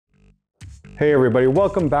Hey everybody,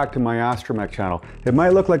 welcome back to my Astromech channel. It might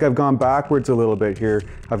look like I've gone backwards a little bit here.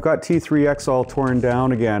 I've got T3X all torn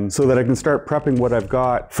down again so that I can start prepping what I've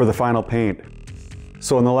got for the final paint.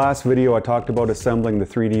 So in the last video I talked about assembling the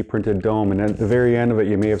 3D printed dome, and at the very end of it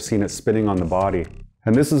you may have seen it spinning on the body.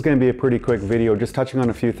 And this is going to be a pretty quick video, just touching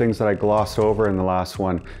on a few things that I glossed over in the last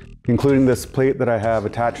one, including this plate that I have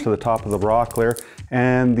attached to the top of the rockler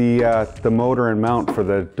and the motor and mount for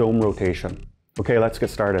the dome rotation. Okay, let's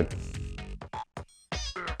get started.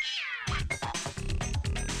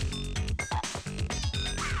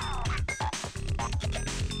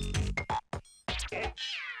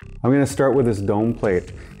 I'm going to start with this dome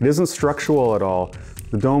plate. It isn't structural at all.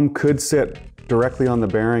 The dome could sit directly on the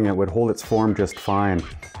bearing. It would hold its form just fine.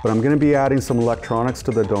 But I'm going to be adding some electronics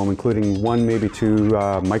to the dome, including one, maybe two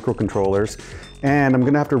microcontrollers. And I'm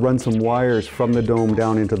going to have to run some wires from the dome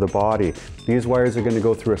down into the body. These wires are going to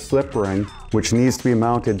go through a slip ring, which needs to be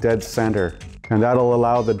mounted dead center. And that'll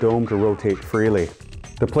allow the dome to rotate freely.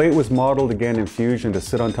 The plate was modeled again in Fusion to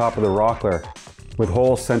sit on top of the rockler, with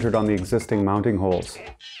holes centered on the existing mounting holes.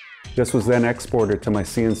 This was then exported to my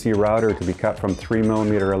CNC router to be cut from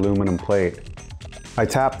 3mm aluminum plate. I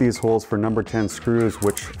tapped these holes for number 10 screws,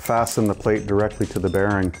 which fasten the plate directly to the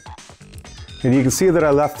bearing. And you can see that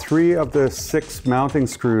I left 3 of the 6 mounting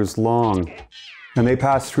screws long, and they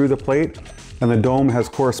pass through the plate, and the dome has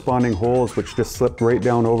corresponding holes which just slip right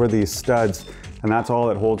down over these studs, and that's all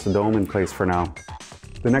that holds the dome in place for now.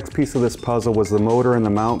 The next piece of this puzzle was the motor and the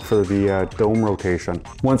mount for the dome rotation.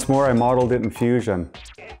 Once more, I modeled it in Fusion.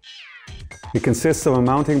 It consists of a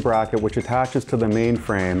mounting bracket which attaches to the main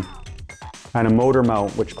frame and a motor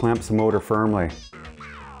mount which clamps the motor firmly.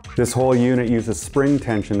 This whole unit uses spring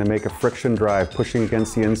tension to make a friction drive pushing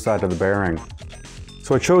against the inside of the bearing.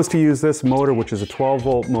 So I chose to use this motor, which is a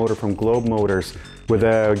 12-volt motor from Globe Motors with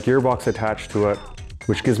a gearbox attached to it,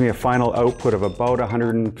 which gives me a final output of about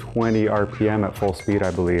 120 RPM at full speed,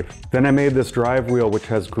 I believe. Then I made this drive wheel which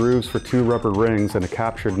has grooves for 2 rubber rings and a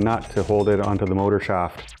captured nut to hold it onto the motor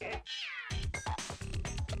shaft.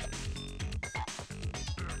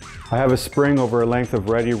 I have a spring over a length of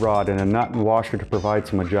ready rod and a nut and washer to provide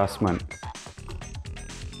some adjustment.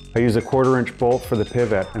 I use a 1/4-inch bolt for the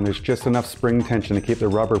pivot, and there's just enough spring tension to keep the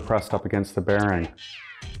rubber pressed up against the bearing.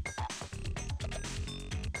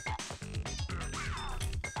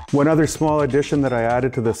 One other small addition that I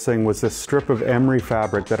added to this thing was this strip of Emery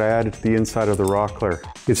Fabric that I added to the inside of the rockler.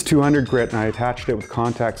 It's 200 grit and I attached it with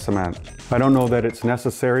contact cement. I don't know that it's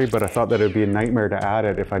necessary, but I thought that it would be a nightmare to add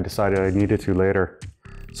it if I decided I needed to later.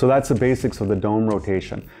 So that's the basics of the dome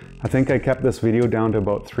rotation. I think I kept this video down to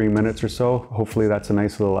about 3 minutes or so. Hopefully that's a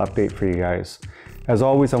nice little update for you guys. As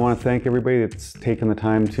always, I want to thank everybody that's taken the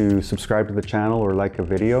time to subscribe to the channel or like a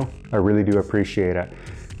video. I really do appreciate it.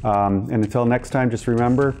 And until next time, just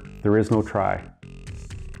remember, there is no try.